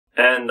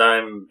And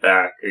I'm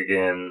back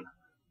again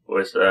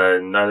with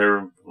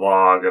another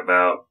vlog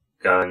about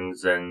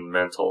guns and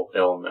mental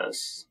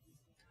illness.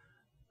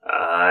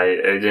 I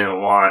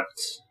didn't want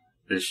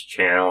this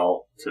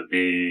channel to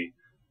be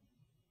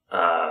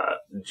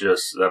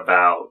just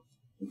about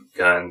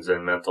guns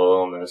and mental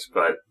illness,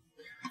 but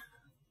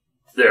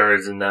there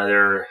is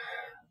another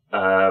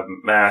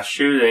mass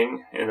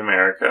shooting in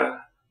America.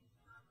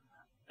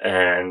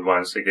 And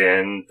once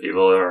again,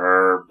 people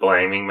are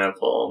blaming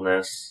mental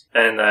illness.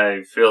 And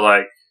I feel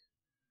like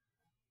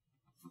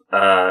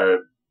the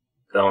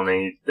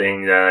only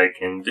thing that I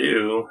can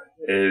do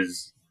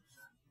is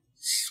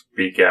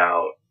speak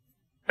out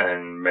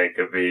and make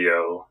a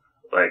video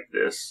like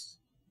this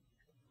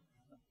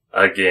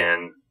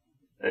again,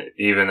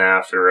 even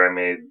after I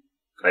made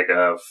like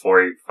a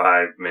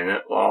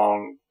 45-minute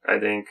long, I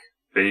think,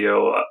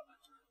 video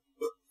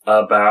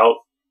about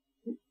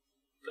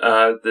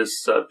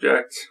this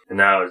subject. And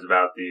that was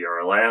about the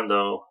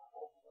Orlando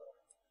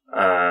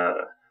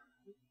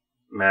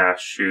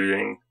mass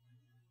shooting.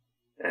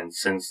 And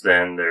since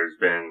then, there's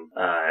been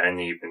an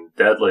even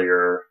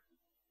deadlier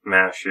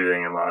mass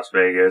shooting in Las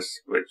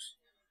Vegas, which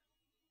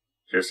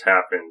just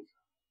happened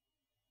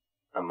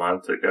a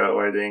month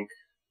ago, I think.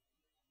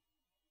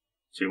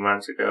 2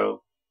 months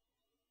ago.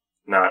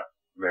 Not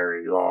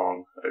very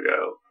long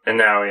ago. And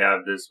now we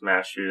have this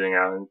mass shooting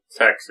out in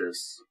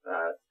Texas,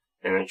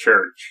 in a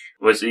church.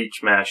 With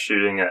each mass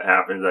shooting that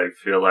happens, I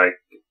feel like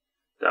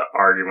the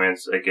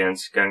arguments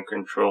against gun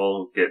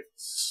control get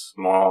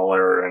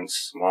smaller and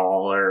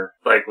smaller.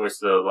 Like with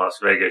the Las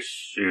Vegas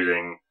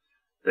shooting,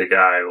 the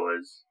guy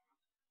was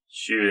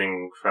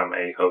shooting from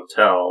a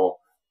hotel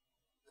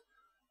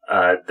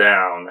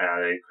down at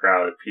a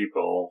crowd of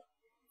people,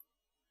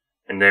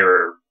 and they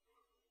were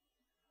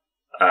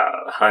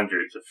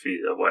hundreds of feet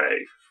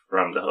away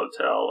from the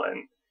hotel,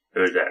 and it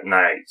was at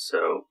night,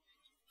 so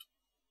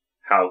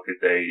how could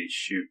they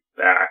shoot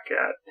back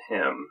at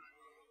him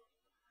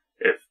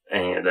if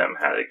any of them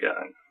had a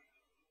gun?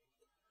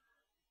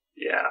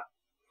 Yeah,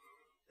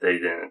 they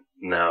didn't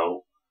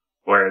know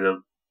where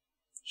the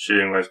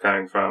shooting was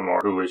coming from or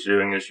who was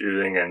doing the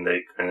shooting, and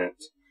they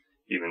couldn't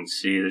even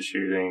see the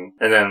shooting.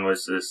 And then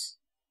with this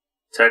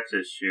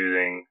Texas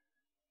shooting,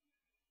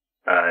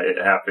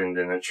 it happened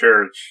in a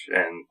church,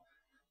 and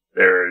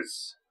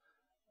there's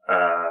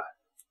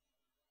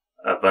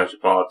a bunch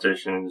of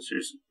politicians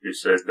who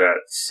said that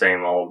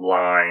same old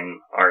line,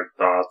 our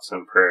thoughts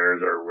and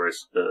prayers are with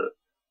the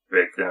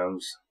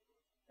victims.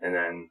 And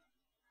then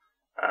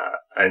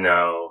I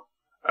know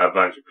a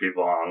bunch of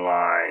people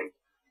online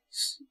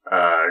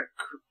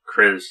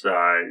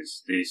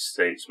criticize these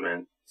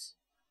statements,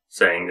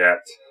 saying that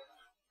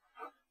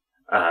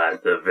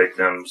the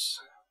victims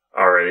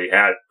already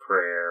had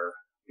prayer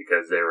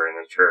because they were in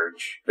the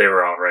church. They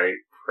were already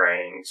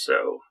praying,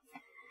 so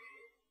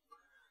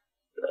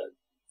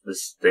the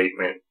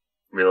statement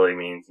really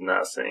means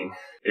nothing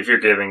if you're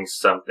giving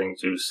something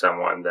to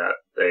someone that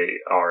they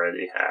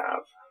already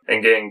have.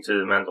 And getting to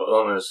the mental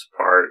illness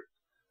part,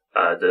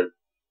 the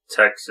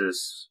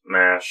Texas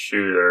mass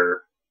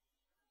shooter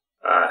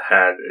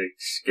had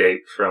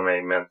escaped from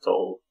a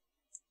mental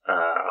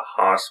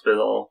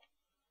hospital.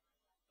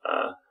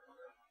 I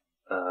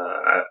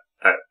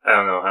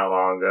don't know how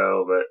long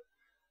ago,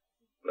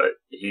 but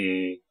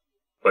he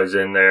was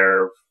in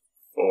there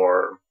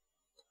for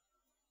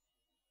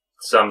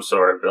some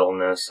sort of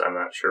illness. I'm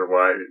not sure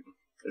what.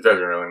 It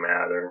doesn't really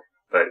matter.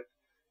 But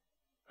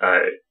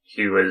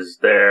he was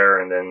there,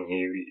 and then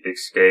he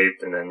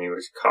escaped, and then he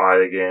was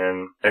caught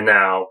again. And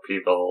now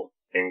people,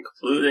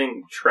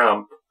 including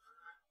Trump,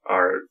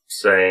 are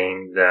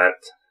saying that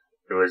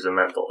it was a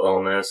mental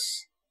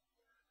illness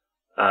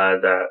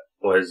that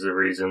was the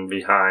reason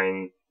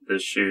behind the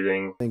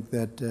shooting. I think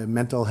that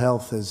mental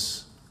health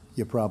is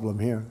your problem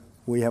here.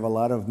 We have a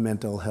lot of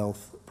mental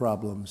health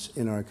problems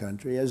in our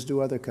country, as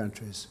do other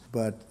countries.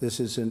 But this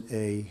isn't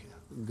a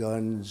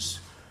guns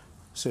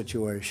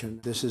situation.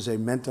 This is a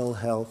mental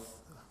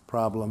health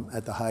problem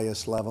at the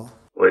highest level.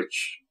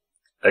 Which,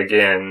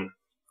 again,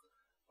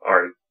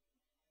 are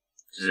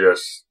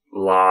just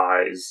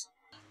lies.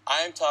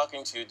 I'm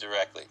talking to you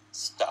directly.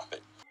 Stop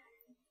it.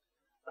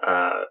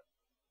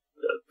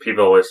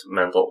 People with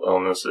mental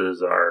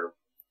illnesses are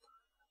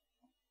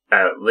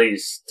at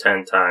least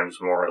 10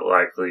 times more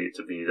likely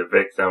to be the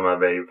victim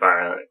of a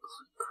violent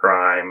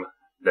crime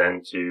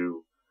than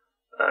to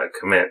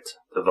commit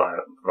the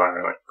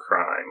violent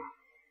crime.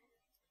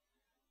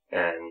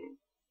 And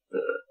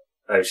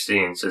I've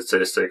seen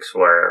statistics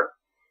where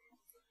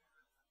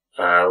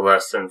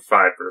less than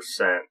 5%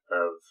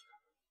 of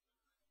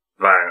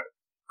violent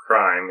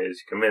crime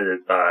is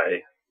committed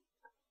by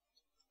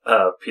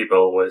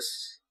people with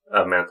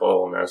a mental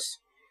illness.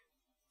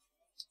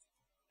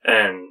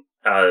 And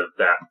out of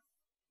that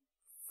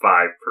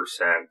 5%,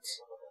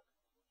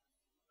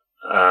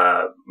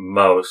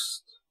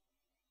 most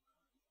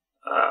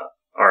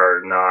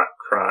are not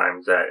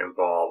crimes that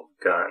involve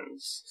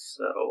guns.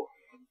 So,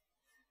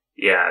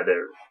 yeah,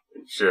 they're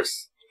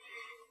just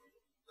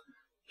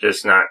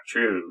not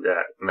true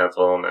that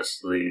mental illness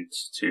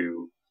leads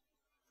to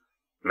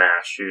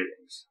mass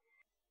shootings.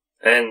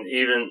 And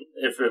even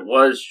if it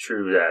was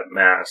true that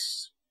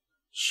mass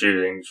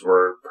shootings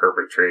were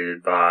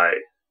perpetrated by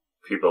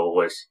people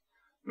with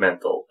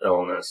mental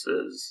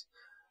illnesses,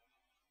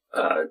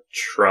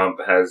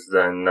 Trump has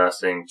done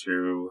nothing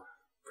to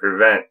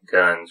prevent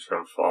guns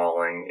from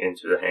falling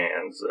into the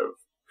hands of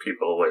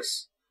people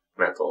with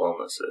mental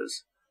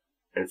illnesses.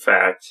 In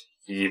fact,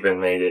 he even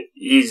made it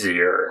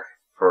easier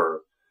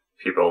for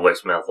people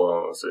with mental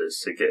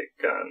illnesses to get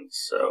guns.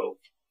 So,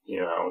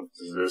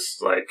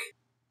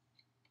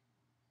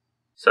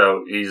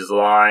 so he's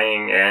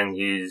lying and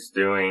he's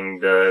doing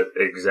the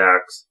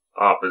exact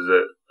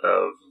opposite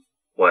of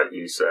what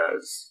he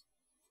says.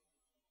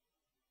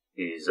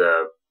 He's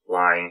a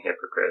lying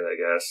hypocrite, I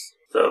guess.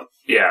 So,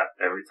 yeah,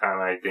 every time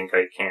I think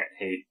I can't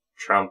hate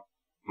Trump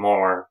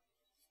more,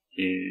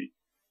 he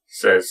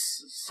says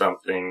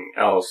something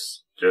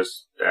else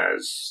just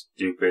as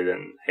stupid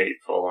and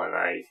hateful, and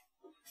I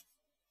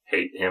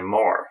hate him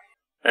more.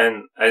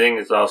 And I think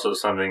it's also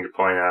something to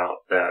point out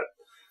that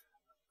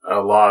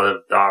a lot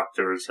of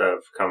doctors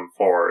have come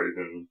forward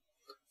and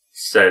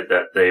said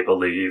that they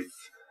believe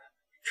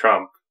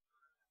Trump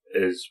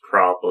is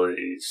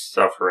probably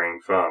suffering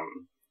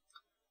from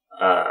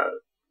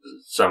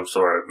some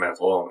sort of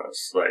mental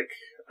illness, like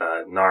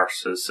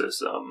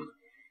narcissism.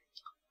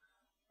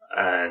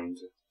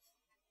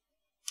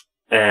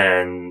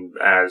 And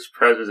as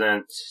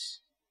president,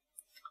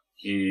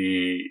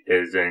 he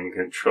is in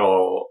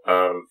control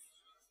of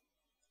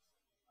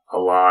a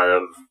lot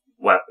of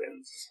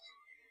weapons,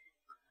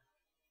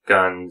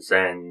 guns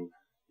and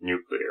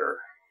nuclear.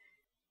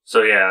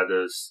 So yeah,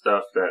 the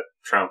stuff that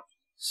Trump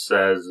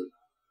says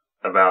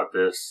about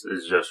this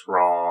is just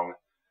wrong,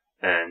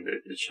 and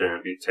it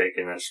shouldn't be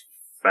taken as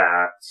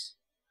facts,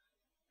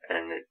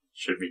 and it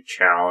should be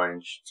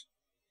challenged,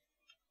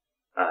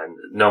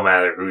 no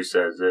matter who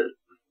says it.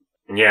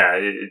 And yeah,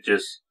 it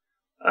just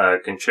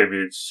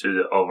contributes to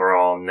the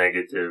overall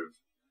negative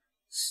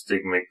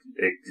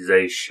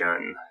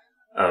stigmatization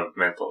of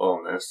mental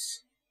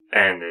illness,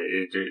 and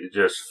it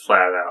just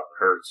flat out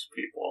hurts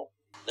people.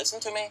 Listen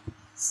to me.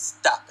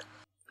 Stop it.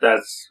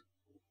 That's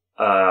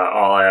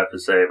all I have to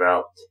say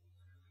about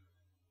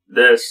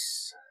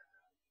this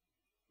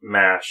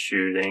mass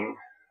shooting.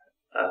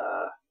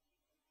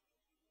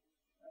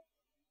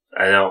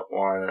 I don't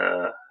want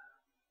to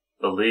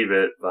believe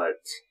it, but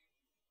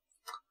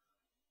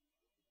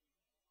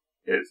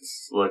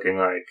it's looking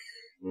like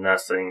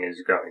nothing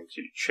is going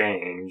to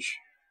change,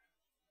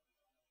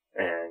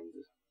 and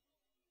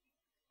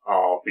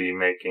I'll be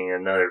making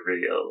another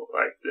video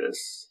like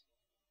this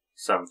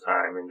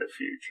sometime in the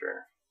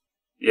future.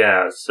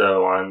 Yeah,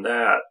 so on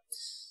that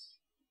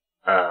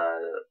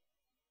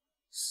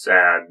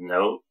sad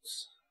note,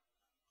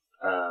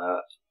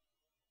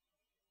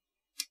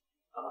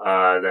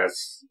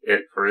 that's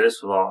it for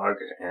this vlog,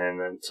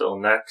 and until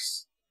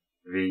next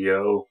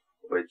video,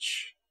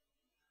 which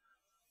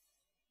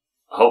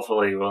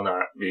hopefully will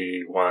not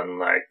be one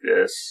like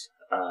this,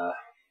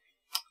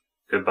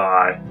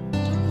 goodbye.